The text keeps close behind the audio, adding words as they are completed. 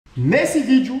Nesse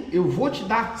vídeo eu vou te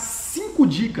dar 5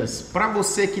 dicas para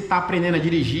você que está aprendendo a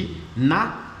dirigir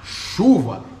na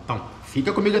chuva. Então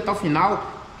fica comigo até o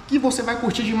final que você vai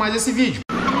curtir demais esse vídeo.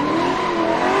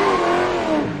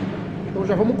 Então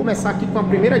já vamos começar aqui com a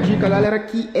primeira dica, galera,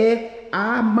 que é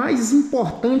a mais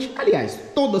importante. Aliás,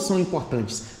 todas são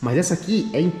importantes, mas essa aqui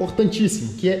é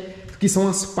importantíssima, que são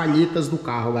as palhetas do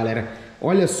carro, galera.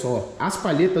 Olha só, as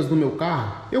palhetas do meu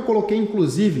carro, eu coloquei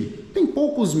inclusive, tem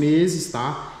poucos meses,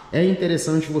 tá? É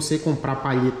interessante você comprar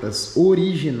palhetas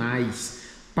originais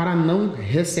para não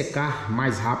ressecar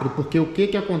mais rápido, porque o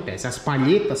que acontece? As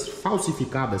palhetas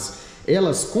falsificadas,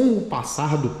 elas com o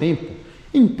passar do tempo,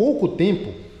 em pouco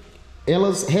tempo,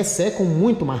 elas ressecam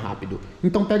muito mais rápido.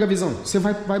 Então pega a visão, você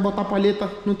vai botar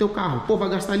palheta no teu carro, pô, vai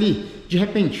gastar ali, de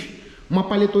repente, uma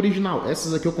palheta original.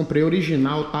 Essas aqui eu comprei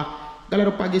original, tá? Galera,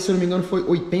 eu paguei, se eu não me engano, foi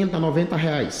 80, 90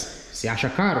 reais. Você acha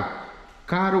caro?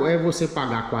 Caro é você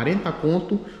pagar 40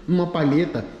 conto numa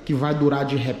palheta que vai durar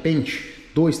de repente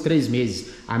 2, 3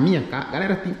 meses. A minha,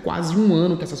 galera, tem quase um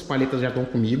ano que essas palhetas já estão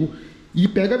comigo. E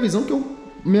pega a visão que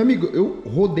meu amigo, eu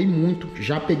rodei muito,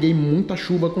 já peguei muita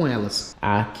chuva com elas.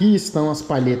 Aqui estão as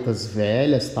palhetas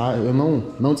velhas, tá? Eu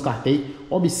não descartei.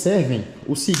 Observem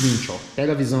o seguinte, ó.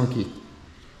 Pega a visão aqui.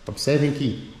 Observem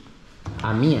que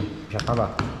a minha já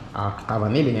tava, a que tava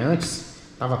nele, né, antes,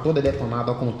 tava toda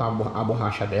detonada, ó como tá a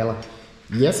borracha dela.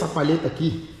 E essa palheta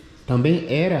aqui também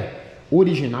era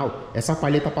original. Essa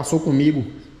palheta passou comigo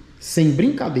sem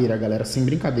brincadeira, galera, sem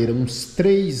brincadeira, uns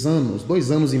 3 anos, 2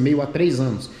 anos e meio a 3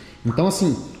 anos. Então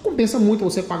assim, compensa muito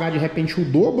você pagar de repente o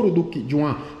dobro de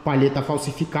uma palheta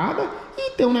falsificada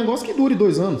e ter um negócio que dure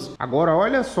 2 anos. Agora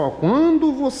olha só,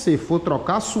 quando você for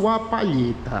trocar sua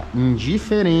palheta,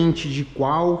 indiferente de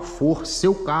qual for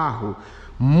seu carro,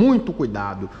 muito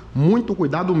cuidado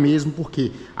mesmo,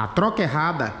 porque a troca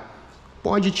errada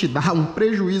pode te dar um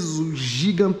prejuízo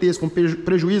gigantesco, um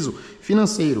prejuízo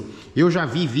financeiro. Eu já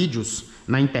vi vídeos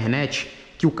na internet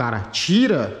que o cara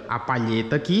tira a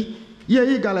palheta aqui e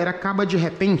aí, galera, acaba de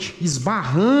repente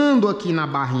esbarrando aqui na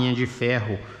barrinha de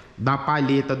ferro da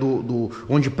palheta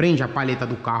onde prende a palheta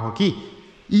do carro aqui,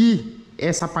 e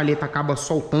essa palheta acaba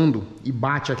soltando e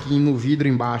bate aqui no vidro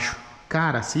embaixo.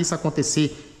 Cara, se isso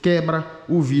acontecer, quebra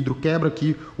o vidro, quebra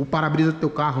aqui o para-brisa do teu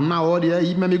carro na hora, e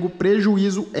aí, meu amigo,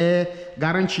 prejuízo é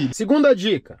garantido. Segunda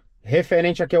dica,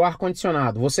 referente aqui ao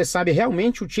ar-condicionado. Você sabe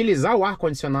realmente utilizar o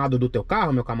ar-condicionado do teu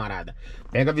carro, meu camarada?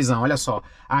 Pega a visão, olha só.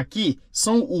 Aqui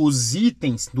são os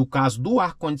itens, do caso do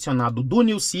ar-condicionado do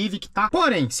New Civic, tá?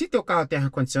 Porém, se teu carro tem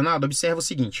ar-condicionado, observa o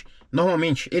seguinte.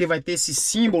 Normalmente, ele vai ter esse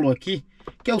símbolo aqui,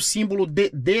 que é o símbolo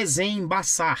de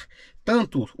desembaçar.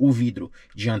 Tanto o vidro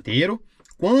dianteiro,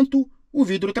 quanto o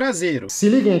vidro traseiro. Se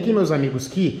liguem aqui, meus amigos,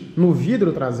 que no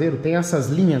vidro traseiro tem essas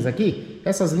linhas aqui.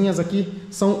 Essas linhas aqui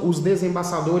são os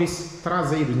desembaçadores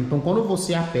traseiros. Então, quando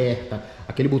você aperta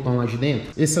aquele botão lá de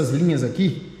dentro, essas linhas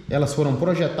aqui, elas foram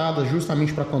projetadas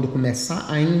justamente para quando começar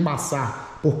a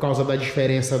embaçar, por causa da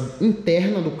diferença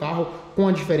interna do carro com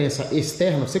a diferença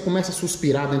externa, você começa a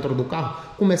suspirar dentro do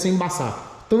carro, começa a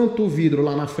embaçar tanto o vidro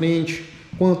lá na frente,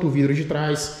 quanto o vidro de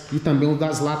trás e também o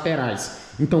das laterais.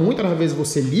 Então, muitas das vezes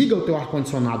você liga o teu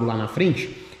ar-condicionado lá na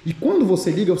frente e quando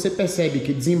você liga, você percebe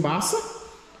que desembaça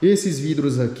esses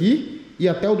vidros aqui e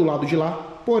até o do lado de lá.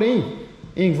 Porém,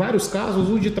 em vários casos,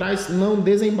 o de trás não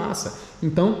desembaça.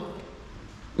 Então,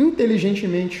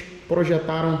 inteligentemente,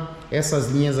 projetaram essas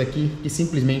linhas aqui que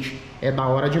simplesmente é da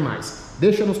hora demais.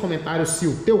 Deixa nos comentários se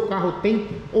o teu carro tem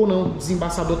ou não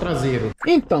desembaçador traseiro.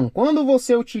 Então, quando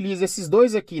você utiliza esses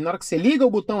dois aqui, na hora que você liga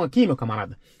o botão aqui, meu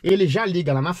camarada, ele já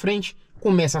liga lá na frente,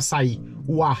 começa a sair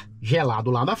o ar gelado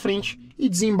lá da frente e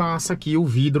desembaça aqui o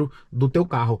vidro do teu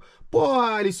carro. Pô,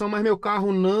 Alisson, mas meu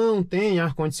carro não tem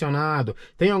ar-condicionado.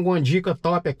 Tem alguma dica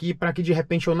top aqui para que de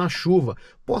repente eu na chuva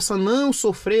possa não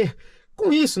sofrer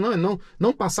com isso,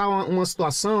 não passar uma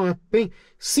situação,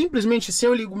 simplesmente se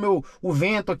eu ligo o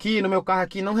vento aqui no meu carro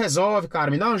aqui, não resolve,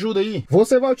 cara, me dá uma ajuda aí.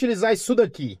 Você vai utilizar isso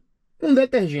daqui, um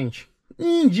detergente,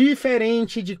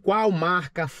 indiferente de qual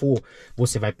marca for.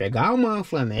 Você vai pegar uma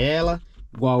flanela,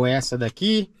 igual essa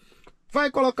daqui, vai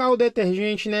colocar o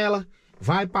detergente nela,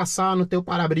 vai passar no teu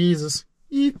para-brisas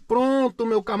e pronto,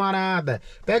 meu camarada.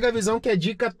 Pega a visão que é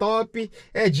dica top,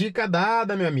 é dica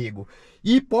dada, meu amigo.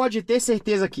 E pode ter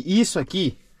certeza que isso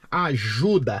aqui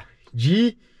ajuda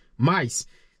demais.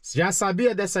 Já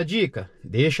sabia dessa dica?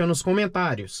 Deixa nos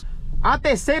comentários. A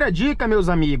terceira dica, meus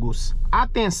amigos,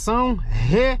 atenção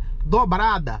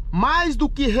redobrada. Mais do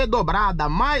que redobrada,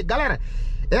 galera,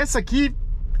 essa aqui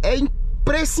é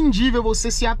imprescindível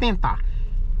você se atentar.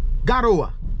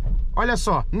 Garoa. Olha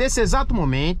só, nesse exato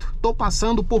momento, tô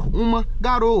passando por uma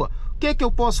garoa. que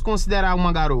eu posso considerar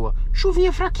uma garoa?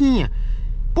 Chuvinha fraquinha.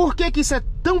 Por que isso é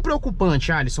tão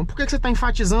preocupante, Alisson? Por que você está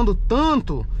enfatizando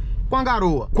tanto com a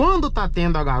garoa? Quando tá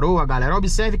tendo a garoa, galera,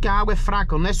 observe que a água é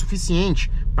fraca, não é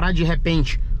suficiente para de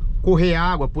repente correr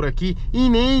água por aqui e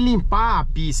nem limpar a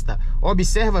pista.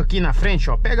 Observa aqui na frente,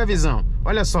 ó, pega a visão.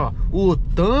 Olha só, o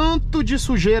tanto de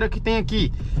sujeira que tem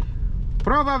aqui.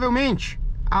 Provavelmente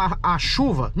a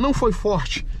chuva não foi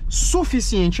forte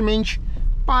suficientemente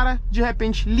para de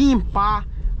repente limpar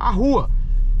a rua.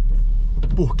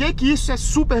 Por que isso é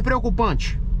super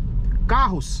preocupante?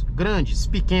 Carros grandes,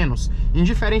 pequenos,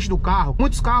 indiferente do carro,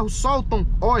 muitos carros soltam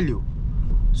óleo.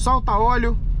 Solta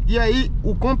óleo e aí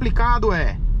o complicado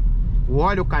é, o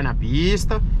óleo cai na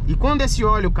pista e quando esse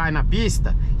óleo cai na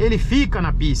pista, ele fica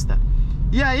na pista.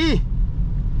 E aí,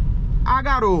 a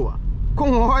garoa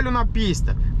com óleo na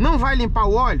pista não vai limpar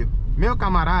o óleo? Meu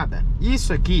camarada,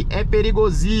 isso aqui é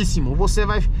perigosíssimo. Você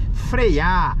vai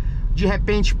frear, de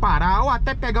repente parar ou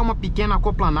até pegar uma pequena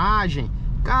aquaplanagem.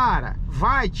 Cara,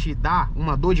 vai te dar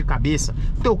uma dor de cabeça.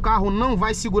 Teu carro não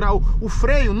vai segurar, o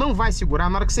freio não vai segurar.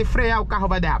 Na hora que você frear, o carro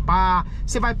vai derrapar.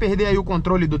 Você vai perder aí o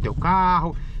controle do teu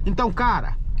carro. Então,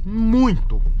 cara,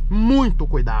 muito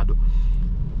cuidado.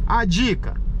 A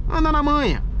dica, anda na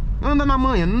manha. Anda na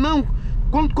manha. Não,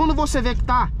 quando você vê que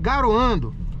tá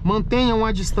garoando, mantenha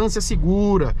uma distância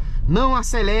segura. Não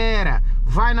acelera.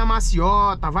 Vai na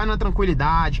maciota, vai na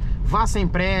tranquilidade. Vá sem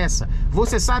pressa.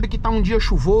 Você sabe que tá um dia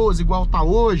chuvoso igual tá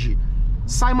hoje.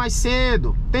 Sai mais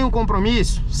cedo. Tem um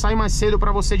compromisso? Sai mais cedo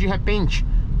para você de repente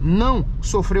não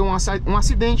sofrer um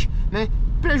acidente, né?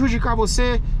 Prejudicar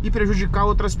você e prejudicar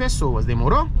outras pessoas.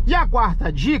 Demorou? E a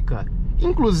quarta dica,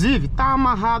 inclusive, tá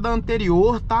amarrada à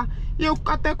anterior, tá? E eu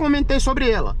até comentei sobre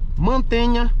ela.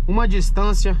 Mantenha uma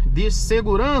distância de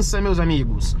segurança, meus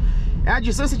amigos. A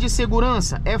distância de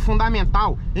segurança é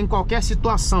fundamental em qualquer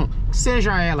situação,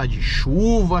 seja ela de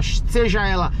chuva, seja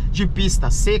ela de pista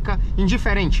seca,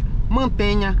 indiferente.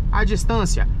 Mantenha a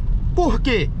distância. Por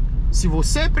quê? Se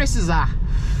você precisar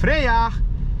frear,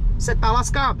 você tá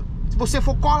lascado. Se você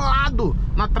for colado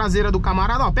na traseira do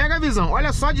camarada, ó, pega a visão.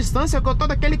 Olha só a distância que eu tô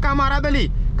daquele camarada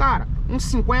ali. Cara, uns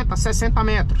 50, 60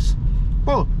 metros.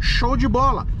 Pô, show de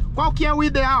bola. Qual que é o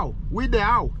ideal? O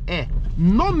ideal é,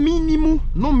 no mínimo,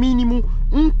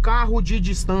 um carro de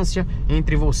distância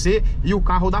entre você e o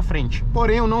carro da frente.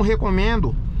 Porém, eu não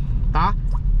recomendo, tá?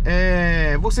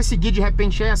 Você seguir de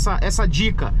repente essa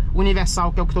dica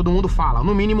universal, que é o que todo mundo fala.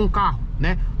 No mínimo um carro,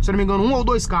 né? Se eu não me engano, 1 ou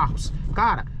 2 carros.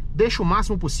 Cara, deixa o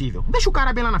máximo possível. Deixa o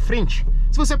cara bem lá na frente.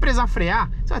 Se você precisar frear,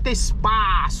 você vai ter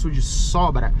espaço de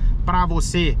sobra para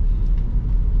você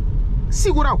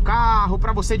segurar o carro,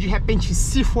 para você de repente,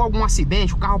 se for algum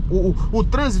acidente, o carro, o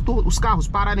trânsito, os carros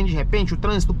pararem de repente, o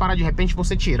trânsito parar de repente,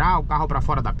 você tirar o carro para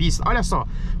fora da pista. Olha só,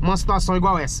 uma situação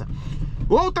igual essa.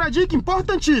 Outra dica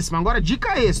importantíssima, agora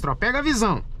dica extra, ó, pega a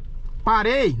visão.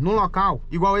 Parei no local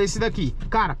igual esse daqui.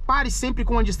 Cara, pare sempre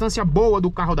com uma distância boa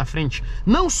do carro da frente.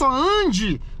 Não só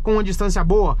ande com uma distância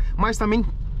boa, mas também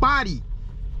pare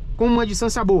com uma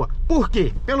distância boa. Por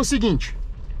quê? Pelo seguinte,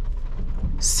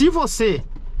 se você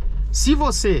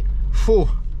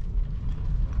for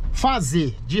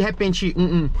fazer, de repente,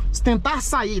 tentar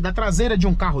sair da traseira de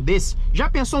um carro desse, já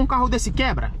pensou um carro desse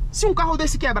quebra? Se um carro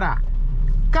desse quebrar,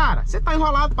 cara, você tá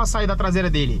enrolado pra sair da traseira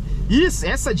dele.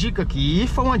 Essa dica aqui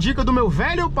foi uma dica do meu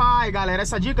velho pai, galera.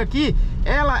 Essa dica aqui,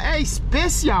 ela é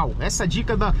especial. Essa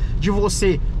dica de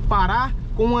você parar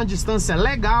com uma distância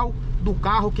legal do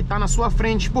carro que tá na sua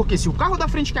frente. Porque se o carro da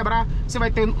frente quebrar, você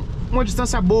vai ter uma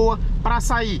distância boa para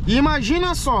sair. E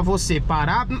imagina só você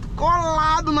parar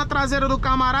colado na traseira do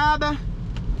camarada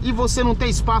e você não tem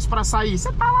espaço para sair.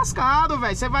 Você tá lascado,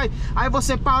 velho. Você vai, aí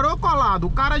você parou colado, o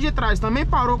cara de trás também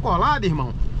parou colado,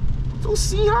 irmão.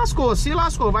 Se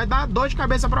lascou, vai dar dor de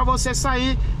cabeça para você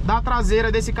sair da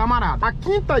traseira desse camarada. A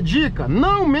quinta dica,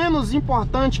 não menos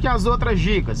importante que as outras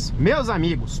dicas, meus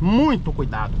amigos, muito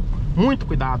cuidado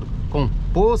com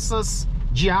poças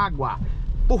de água,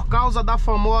 por causa da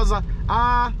famosa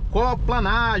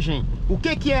aquaplanagem. O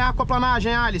que é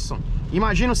aquaplanagem, Alisson?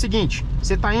 Imagina o seguinte,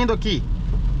 você tá indo aqui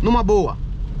numa boa,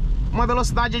 uma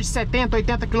velocidade de 70,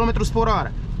 80 km por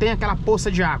hora, tem aquela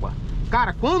poça de água.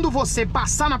 Cara, quando você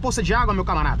passar na poça de água, meu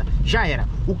camarada, já era.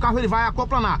 O carro ele vai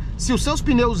aquaplanar. Se os seus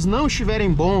pneus não estiverem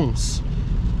bons,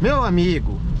 meu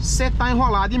amigo, você tá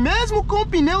enrolado. E mesmo com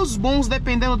pneus bons,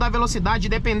 dependendo da velocidade,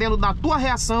 dependendo da tua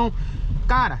reação,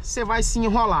 cara, você vai se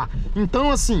enrolar. Então,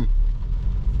 assim,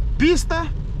 pista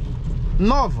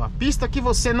nova, pista que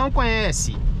você não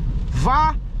conhece,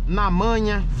 vá na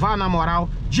manha, vá na moral,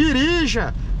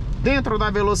 dirija dentro da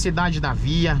velocidade da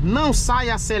via, não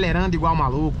saia acelerando igual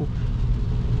maluco.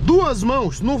 duas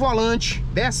mãos no volante,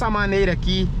 dessa maneira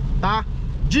aqui, tá?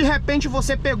 De repente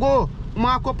você pegou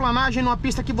uma aquaplanagem numa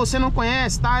pista que você não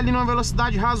conhece, tá ali numa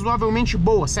velocidade razoavelmente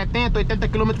boa, 70, 80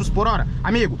 km por hora.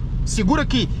 Amigo, segura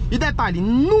aqui. E detalhe,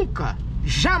 nunca,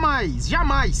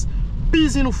 jamais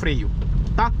pise no freio,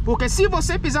 tá? Porque se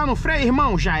você pisar no freio,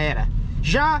 irmão, já era,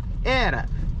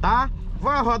 tá?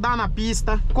 Vai rodar na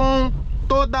pista com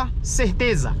toda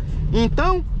certeza.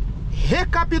 Então,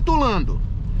 recapitulando,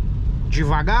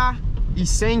 devagar e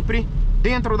sempre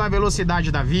dentro da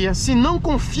velocidade da via. Se não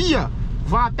confia,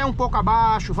 vá até um pouco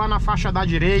abaixo, vá na faixa da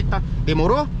direita,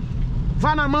 demorou?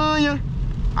 Vá na manha.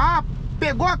 Ah,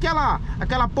 pegou aquela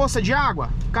poça de água?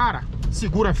 Cara,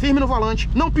 segura firme no volante,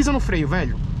 não pisa no freio,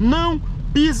 velho. Não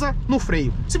pisa no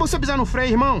freio. Se você pisar no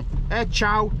freio, irmão, é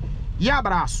tchau e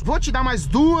abraço. Vou te dar mais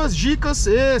duas dicas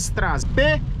extras.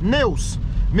 Pneus.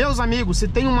 Meus amigos, se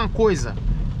tem uma coisa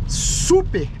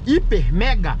super, hiper,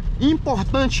 mega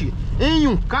importante em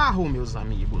um carro, meus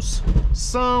amigos,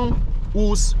 são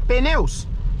os pneus.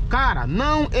 Cara,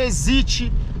 não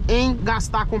hesite em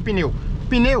gastar com pneu.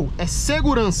 Pneu é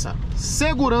segurança.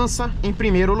 Segurança em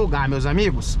primeiro lugar, meus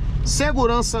amigos.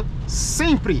 Segurança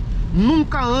sempre.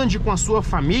 Nunca ande com a sua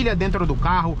família dentro do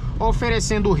carro,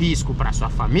 oferecendo risco para sua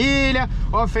família,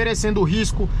 oferecendo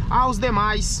risco aos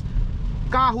demais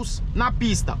carros na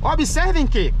pista. Observem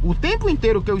que o tempo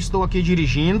inteiro que eu estou aqui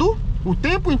dirigindo,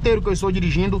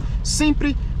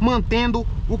 sempre mantendo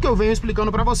o que eu venho explicando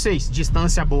para vocês.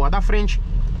 Distância boa da frente,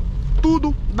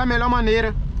 tudo da melhor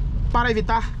maneira para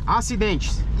evitar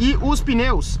acidentes. E os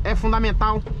pneus é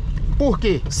fundamental,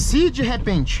 porque se de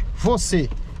repente você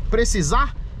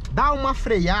precisar dar uma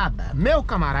freada, meu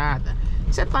camarada,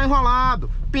 você tá enrolado.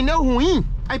 Pneu ruim,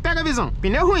 aí pega a visão,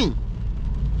 pneu ruim,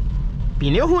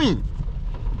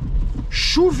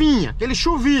 chuvinha, aquele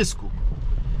chuvisco,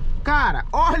 cara,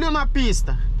 óleo na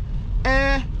pista,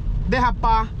 é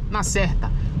derrapar na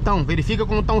certa. Então verifica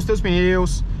como estão os teus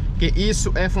pneus, que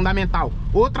isso é fundamental.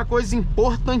 Outra coisa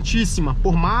importantíssima,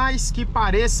 por mais que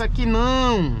pareça que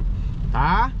não,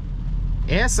 tá?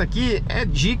 Essa aqui é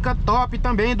dica top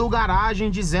também do Garagem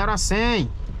de 0 a 100.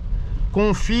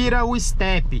 Confira o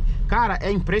step. Cara, é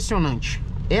impressionante.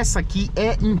 Essa aqui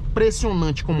é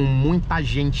impressionante como muita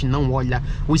gente não olha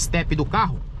o step do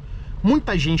carro.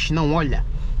 Muita gente não olha,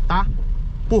 tá?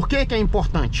 Por que que é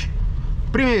importante?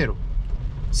 Primeiro,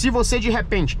 se você de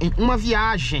repente em uma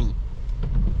viagem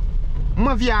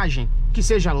que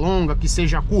seja longa, que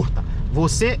seja curta,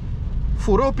 você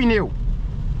furou o pneu,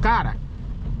 cara,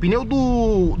 pneu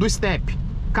do step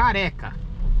careca,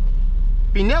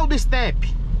 pneu do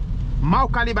step mal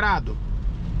calibrado,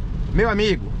 meu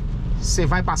amigo, você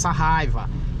vai passar raiva,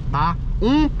 tá?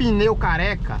 Um pneu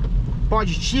careca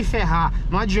pode te ferrar.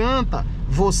 Não adianta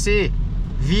você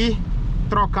vir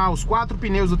trocar os 4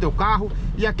 pneus do teu carro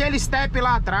e aquele step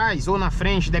lá atrás ou na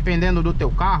frente, dependendo do teu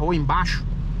carro, ou embaixo,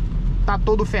 tá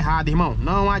todo ferrado, irmão.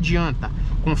 Não adianta.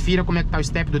 Confira como é que tá o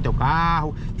step do teu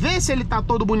carro, vê se ele tá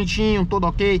todo bonitinho, todo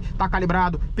ok, tá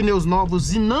calibrado, pneus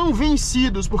novos e não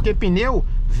vencidos, porque pneu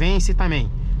vence também.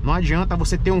 Não adianta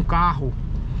você ter um carro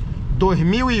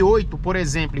 2008, por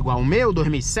exemplo, igual o meu,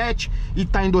 2007, e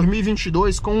tá em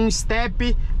 2022 com um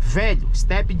step velho,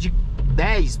 step de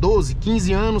 10, 12,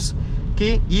 15 anos,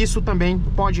 que isso também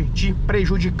pode te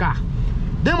prejudicar.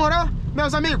 Demorou,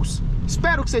 meus amigos?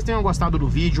 Espero que vocês tenham gostado do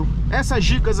vídeo. Essas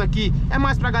dicas aqui é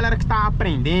mais pra galera que tá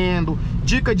aprendendo,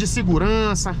 dica de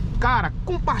segurança. Cara,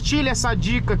 compartilha essa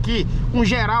dica aqui com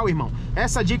geral, irmão.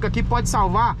 Essa dica aqui pode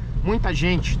salvar muita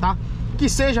gente, tá? Que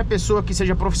seja pessoa, que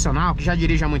seja profissional, que já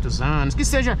dirige há muitos anos, que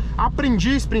seja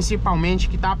aprendiz principalmente,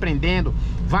 que tá aprendendo,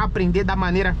 vai aprender da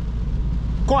maneira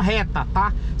correta,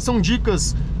 tá? São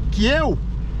dicas que eu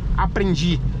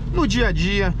aprendi no dia a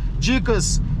dia,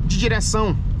 dicas de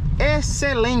direção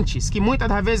excelentes, que muitas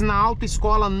das vezes na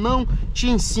autoescola não te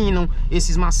ensinam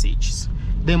esses macetes.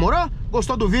 Demorou?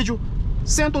 Gostou do vídeo?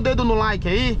 Senta o dedo no like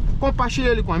aí, compartilha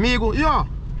ele com um amigo e ó,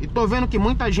 e tô vendo que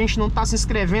muita gente não tá se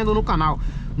inscrevendo no canal.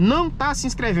 Não tá se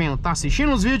inscrevendo, tá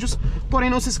assistindo os vídeos, porém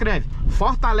não se inscreve.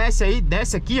 Fortalece aí,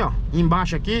 desce aqui, ó,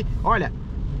 embaixo aqui, olha,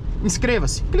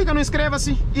 inscreva-se. Clica no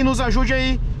inscreva-se e nos ajude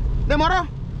aí. Demorou?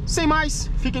 Sem mais,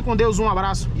 fiquem com Deus, um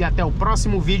abraço e até o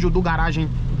próximo vídeo do Garagem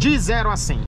de 0 a 100.